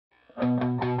Going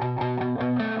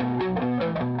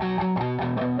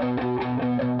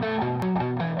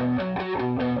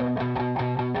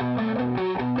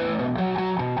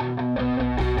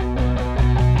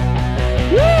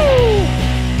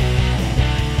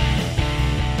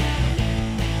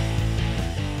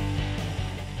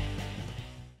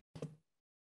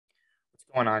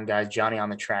on, guys? Johnny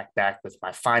on the track back with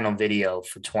my final video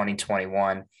for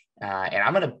 2021. And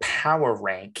I'm going to power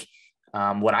rank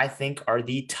what I think are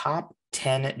the top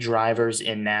 10 drivers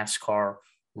in NASCAR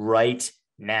right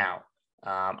now.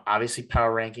 Obviously,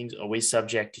 power rankings always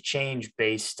subject to change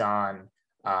based on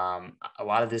a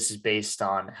lot of this is based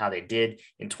on how they did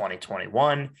in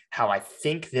 2021, how I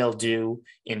think they'll do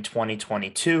in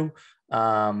 2022.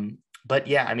 But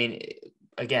yeah, I mean,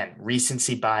 again,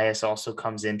 recency bias also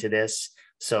comes into this.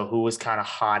 So who was kind of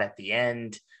hot at the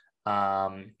end.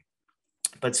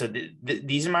 But so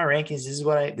these are my rankings. This is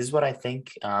what I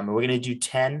think. We're going to do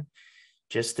 10,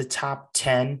 just the top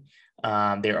 10.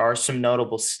 There are some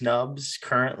notable snubs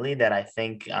currently that I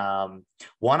think,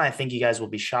 one, I think you guys will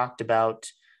be shocked about.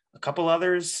 A couple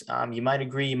others, you might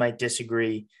agree, you might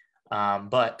disagree.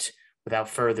 But without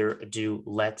further ado,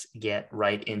 let's get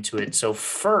right into it. So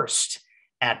first,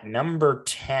 at number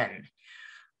 10,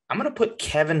 I'm going to put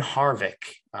Kevin Harvick,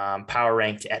 power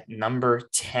ranked at number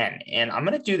 10. And I'm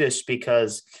going to do this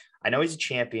because I know he's a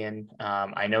champion.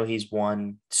 I know he's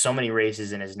won so many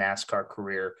races in his NASCAR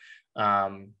career,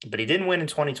 but he didn't win in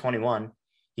 2021.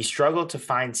 He struggled to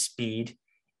find speed.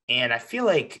 And I feel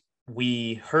like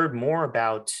we heard more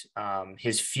about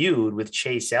his feud with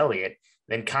Chase Elliott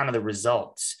than kind of the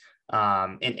results.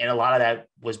 And a lot of that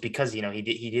was because, you know, he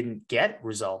didn't get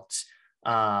results.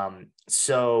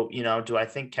 So, you know, do I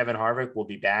think Kevin Harvick will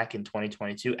be back in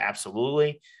 2022?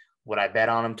 Absolutely. Would I bet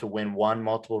on him to win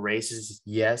multiple races?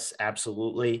 Yes,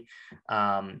 absolutely.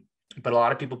 But a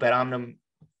lot of people bet on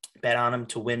him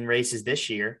to win races this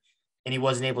year, and he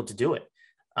wasn't able to do it.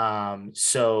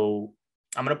 So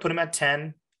I'm going to put him at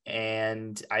 10,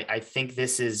 and I think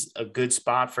this is a good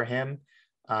spot for him.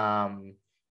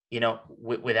 You know,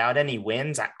 without any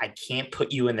wins, I can't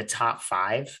put you in the top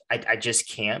 5. I just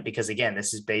can't, because again,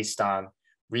 this is based on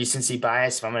recency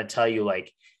bias. If I'm going to tell you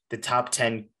like the top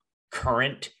 10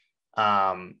 current,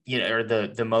 you know, or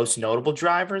the most notable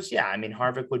drivers, yeah, I mean,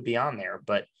 Harvick would be on there,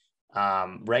 but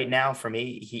right now for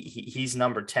me, he's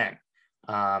number 10.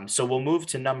 So we'll move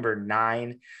to number 9.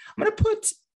 I'm going to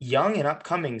put young and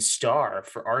upcoming star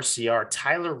for RCR,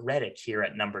 Tyler Reddick, here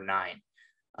at number 9.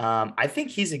 I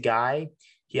think he's a guy.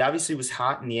 He obviously was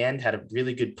hot in the end, had a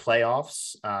really good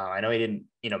playoffs. I know he didn't,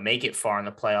 you know, make it far in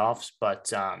the playoffs,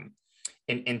 but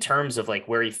in terms of like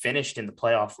where he finished in the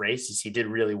playoff races, he did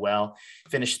really well.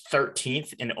 Finished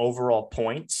 13th in overall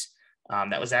points.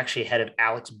 That was actually ahead of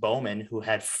Alex Bowman, who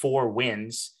had 4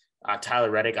 wins. Tyler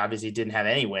Reddick obviously didn't have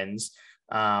any wins,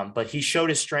 but he showed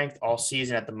his strength all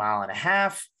season at the 1.5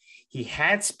 miles. He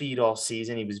had speed all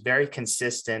season. He was very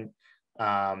consistent.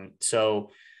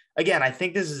 So again, I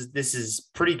think this is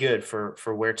pretty good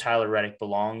for where Tyler Reddick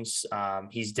belongs.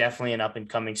 He's definitely an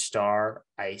up-and-coming star.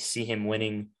 I see him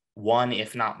winning one,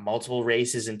 if not multiple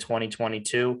races in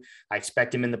 2022. I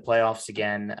expect him in the playoffs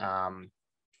again.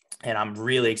 And I'm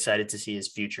really excited to see his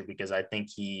future, because I think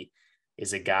he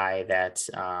is a guy that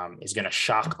is going to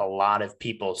shock a lot of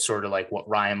people, sort of like what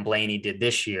Ryan Blaney did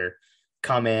this year.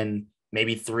 Come in,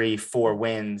 maybe 3-4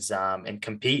 wins, and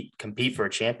compete for a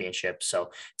championship.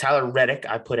 So Tyler Reddick,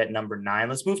 I put at number 9.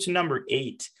 Let's move to number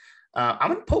 8. I'm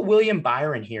going to put William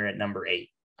Byron here at number 8.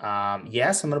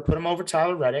 Yes, I'm going to put him over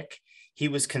Tyler Reddick. He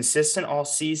was consistent all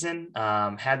season,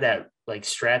 had that like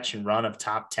stretch and run of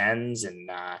top 10s, and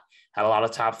had a lot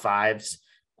of top 5s.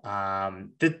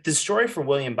 The story for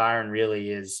William Byron really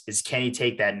is can he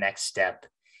take that next step?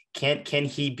 Can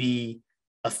he be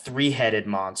a 3-headed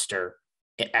monster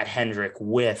at Hendrick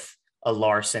with a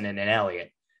Larson and an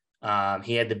Elliott?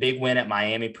 He had the big win at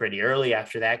Miami pretty early.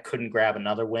 After that, couldn't grab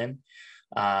another win.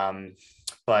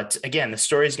 But again, the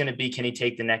story is going to be, can he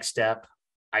take the next step?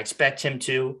 I expect him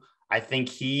to. I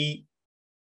think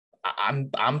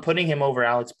I'm putting him over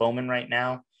Alex Bowman right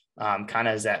now, kind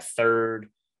of as that third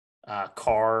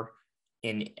car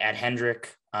at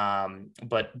Hendrick.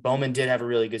 But Bowman did have a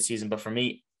really good season. But for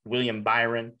me, William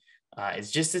Byron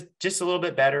is just a little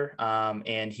bit better,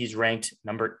 and he's ranked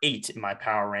number 8 in my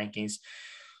power rankings.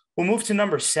 We'll move to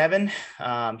number 7.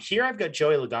 Here I've got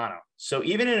Joey Logano. So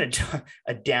even in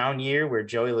a down year where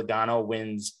Joey Logano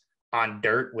wins on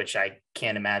dirt, which I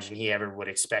can't imagine he ever would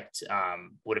expect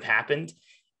would have happened,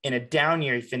 in a down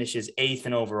year, he finishes 8th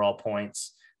in overall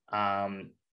points. Kind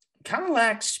of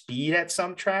lacked speed at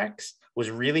some tracks, was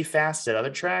really fast at other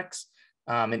tracks.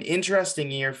 An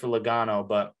interesting year for Logano,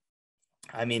 but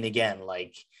I mean, again,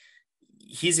 like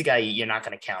he's a guy you're not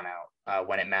going to count out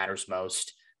when it matters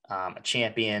most, a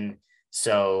champion.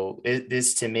 So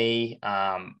this to me,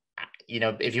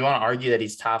 if you want to argue that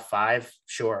he's top five,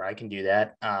 sure, I can do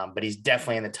that. But he's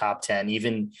definitely in the top 10,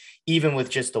 even with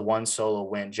just the one solo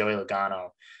win. Joey Logano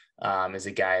is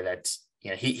a guy that,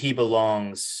 he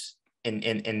belongs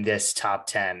in this top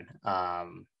 10.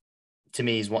 To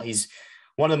me, he's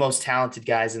one of the most talented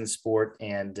guys in the sport,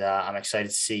 and I'm excited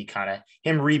to see kind of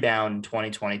him rebound in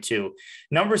 2022.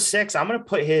 Number 6, I'm going to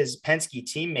put his Penske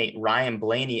teammate Ryan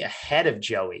Blaney ahead of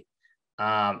Joey.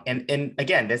 And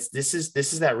again, this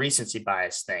is that recency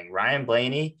bias thing. Ryan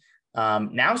Blaney,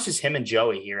 now it's just him and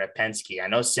Joey here at Penske. I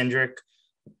know Cindric,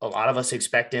 a lot of us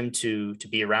expect him to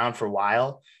be around for a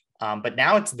while, but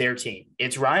now it's their team.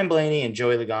 It's Ryan Blaney and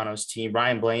Joey Logano's team.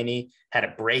 Ryan Blaney had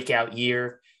a breakout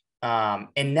year.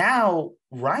 And now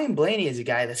Ryan Blaney is a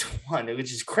guy that's won,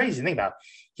 which is crazy to think about.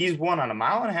 He's won on a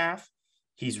mile and a half.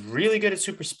 He's really good at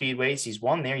super speedways. He's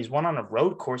won there. He's won on a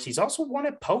road course. He's also won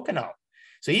at Pocono.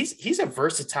 So he's a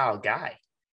versatile guy.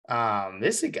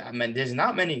 This is a guy, I mean, there's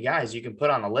not many guys you can put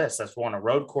on a list that's won a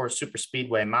road course, super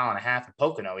speedway, mile and a half at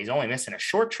Pocono. He's only missing a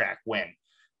short track win.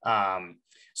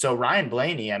 So Ryan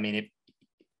Blaney, I mean,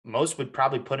 most would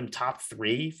probably put him top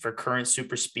 3 for current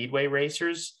super speedway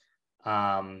racers.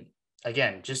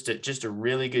 Again, just a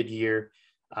really good year.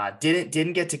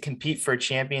 Didn't get to compete for a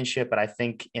championship, but I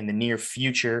think in the near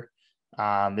future,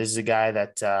 this is a guy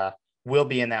that will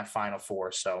be in that Final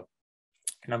Four. So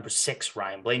number 6,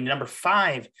 Ryan Blaney. Number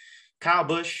 5, Kyle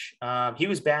Busch. He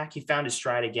was back. He found his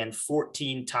stride again.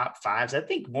 14 top 5s. I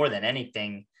think more than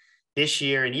anything this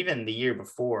year and even the year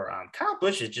before, Kyle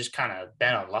Busch has just kind of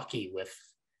been unlucky with,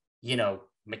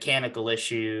 mechanical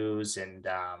issues and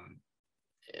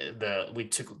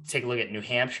take a look at New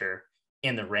Hampshire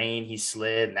in the rain. He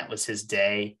slid and that was his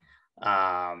day.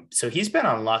 So he's been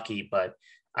unlucky, but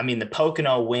I mean, the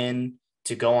Pocono win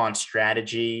to go on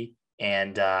strategy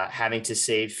and having to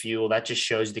save fuel, that just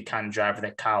shows the kind of driver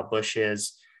that Kyle Busch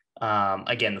is.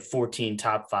 Again, the 14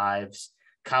 top 5s.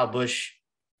 Kyle Busch,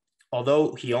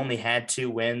 although he only had 2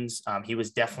 wins, he was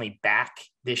definitely back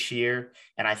this year.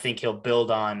 And I think he'll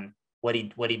build on what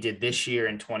he did this year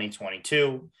in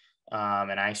 2022.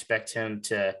 And I expect him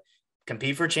to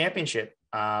compete for a championship.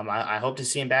 I hope to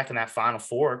see him back in that Final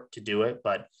Four to do it,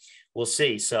 but we'll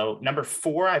see. So number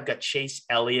 4, I've got Chase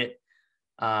Elliott.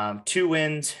 2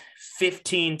 wins,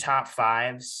 15 top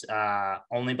 5s,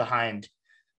 only behind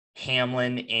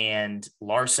Hamlin and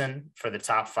Larson for the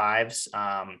top 5s.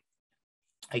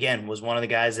 Again, was one of the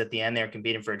guys at the end there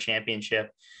competing for a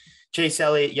championship. Chase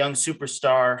Elliott, young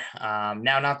superstar,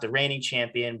 now not the reigning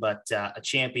champion, but a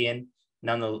champion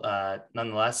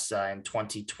nonetheless in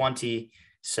 2020.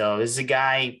 So this is a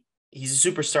guy, he's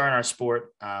a superstar in our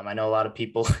sport. I know a lot of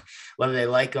people, whether they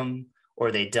like him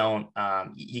or they don't,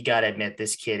 you got to admit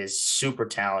this kid is super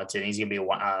talented. And he's going to be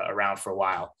around for a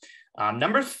while.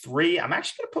 Number 3, I'm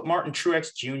actually going to put Martin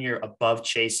Truex Jr. above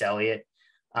Chase Elliott.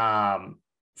 In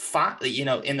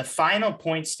the final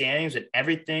point standings with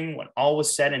everything, when all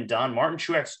was said and done, Martin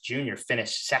Truex Jr.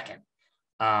 finished second.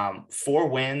 4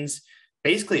 wins,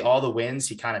 basically all the wins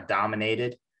he kind of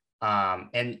dominated. On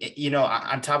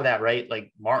top of that, right,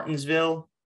 like Martinsville,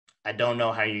 I don't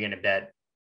know how you're going to bet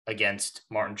against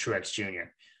Martin Truex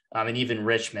Jr. And even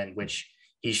Richmond, which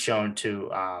he's shown to,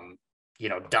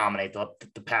 dominate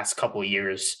the past couple of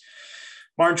years.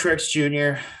 Martin Truex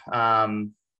Jr.,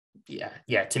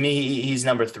 to me, he's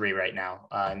number 3 right now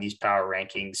in these power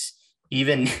rankings.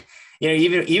 Even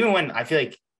when I feel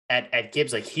like at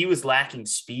Gibbs, like he was lacking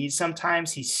speed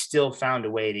sometimes, he still found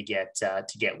a way to get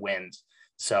wins.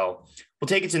 So we'll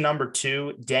take it to number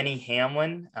 2, Denny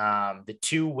Hamlin. The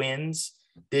 2 wins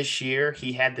this year.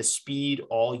 He had the speed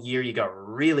all year. You got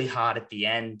really hot at the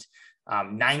end.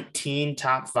 19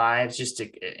 top 5s, just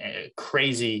a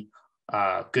crazy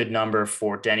good number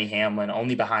for Denny Hamlin,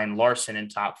 only behind Larson in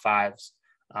top 5s.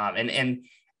 And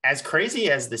as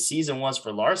crazy as the season was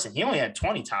for Larson, he only had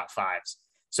 20 top 5s.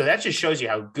 So that just shows you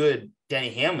how good Denny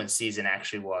Hamlin's season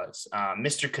actually was.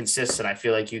 Mr. Consistent, I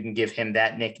feel like you can give him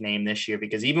that nickname this year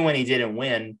because even when he didn't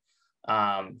win,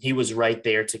 he was right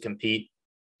there to compete.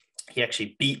 He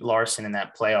actually beat Larson in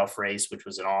that playoff race, which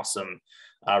was an awesome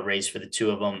race for the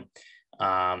 2 of them.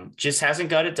 Just hasn't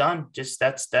got it done. Just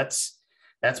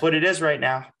that's what it is right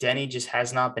now. Denny just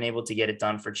has not been able to get it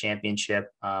done for championship.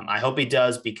 I hope he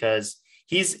does because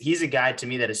he's a guy to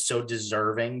me that is so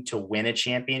deserving to win a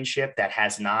championship that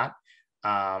has not.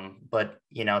 But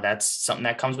that's something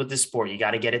that comes with this sport. You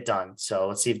got to get it done. So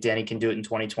let's see if Denny can do it in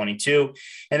 2022.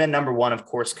 And then number 1, of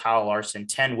course, Kyle Larson,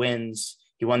 10 wins.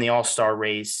 He won the All-Star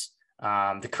race.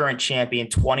 The current champion,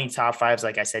 20 top fives,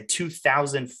 like I said,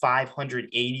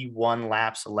 2,581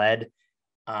 laps led.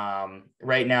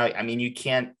 Right now, I mean, you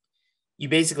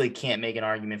basically can't make an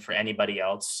argument for anybody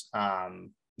else,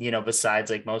 besides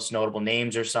like most notable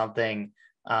names or something.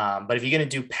 But if you're going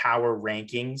to do power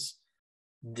rankings,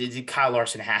 Kyle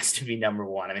Larson has to be number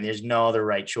one. I mean, there's no other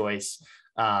right choice.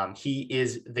 He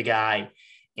is the guy.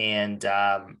 And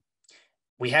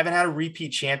we haven't had a repeat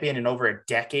champion in over a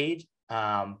decade.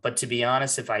 But to be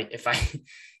honest, if I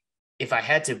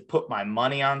had to put my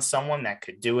money on someone that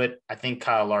could do it, I think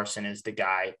Kyle Larson is the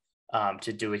guy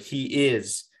to do it. He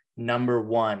is number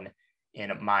one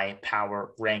in my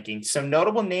power ranking. Some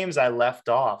notable names I left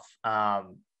off.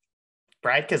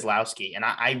 Brad Keselowski, and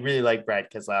I really like Brad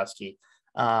Keselowski.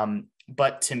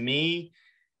 But to me,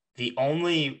 he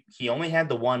only had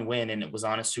the one win, and it was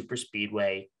on a super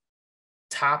speedway.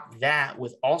 Top that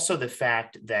with also the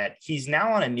fact that he's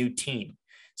now on a new team.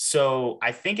 So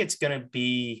I think it's going to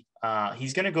be,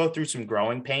 he's going to go through some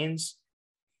growing pains,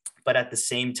 but at the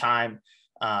same time,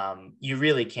 you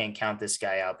really can't count this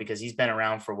guy out because he's been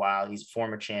around for a while. He's a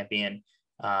former champion.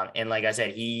 And like I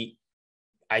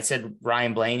said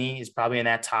Ryan Blaney is probably in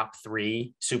that top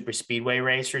three super speedway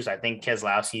racers. I think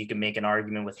Keselowski, you can make an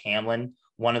argument with Hamlin.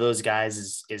 One of those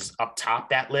guys is up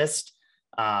top that list.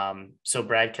 So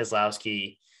Brad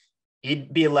Keselowski,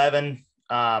 he'd be 11.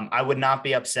 I would not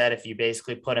be upset if you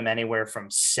basically put him anywhere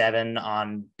from 7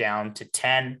 on down to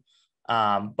 10.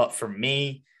 But for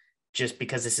me, just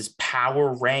because this is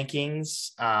power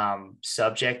rankings,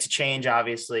 subject to change,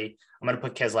 obviously, I'm going to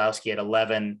put Keselowski at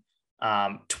 11.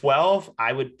 12,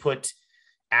 I would put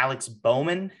Alex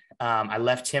Bowman. I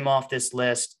left him off this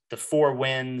list, the 4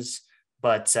 wins,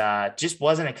 but just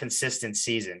wasn't a consistent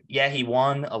season. Yeah, he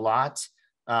won a lot,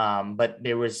 but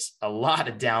there was a lot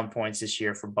of down points this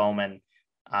year for Bowman.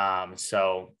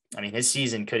 So, I mean, his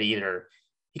season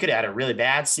he could have had a really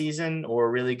bad season or a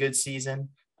really good season.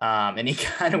 And he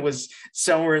kind of was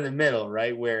somewhere in the middle,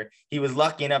 right? Where he was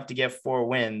lucky enough to get 4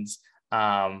 wins,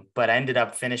 but ended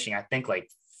up finishing, I think, like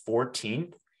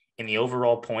 14th in the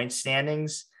overall point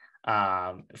standings,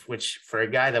 which for a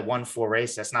guy that won 4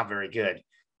 races, that's not very good.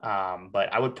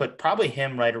 But I would put probably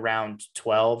him right around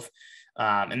 12.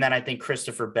 And then I think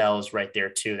Christopher Bell is right there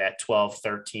too, that 12,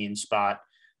 13 spot.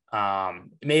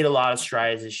 Made a lot of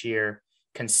strides this year,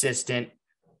 consistent,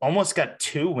 almost got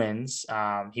 2 wins.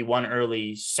 He won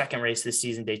early second race this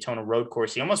season, Daytona Road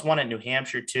Course. He almost won at New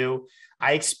Hampshire too.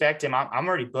 I expect him. I'm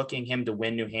already booking him to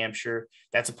win New Hampshire.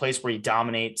 That's a place where he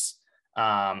dominates.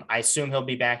 I assume he'll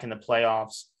be back in the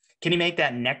playoffs. Can he make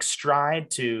that next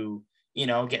stride to,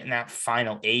 get in that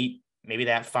final 8, maybe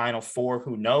that final 4?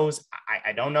 Who knows?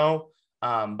 I don't know.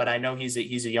 But I know he's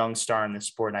a young star in the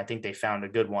sport, and I think they found a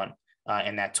good one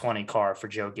in that 20 car for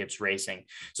Joe Gibbs Racing.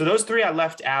 So those 3 I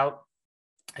left out.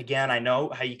 Again, I know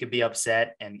how you could be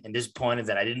upset and disappointed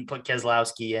that I didn't put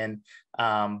Keselowski in,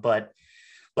 but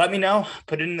let me know.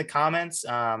 Put it in the comments.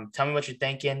 Tell me what you're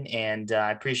thinking, and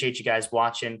I appreciate you guys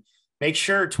watching. Make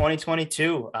sure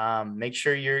 2022, make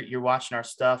sure you're watching our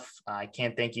stuff. I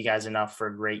can't thank you guys enough for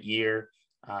a great year.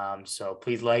 So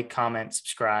please like, comment,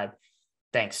 subscribe.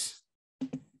 Thanks.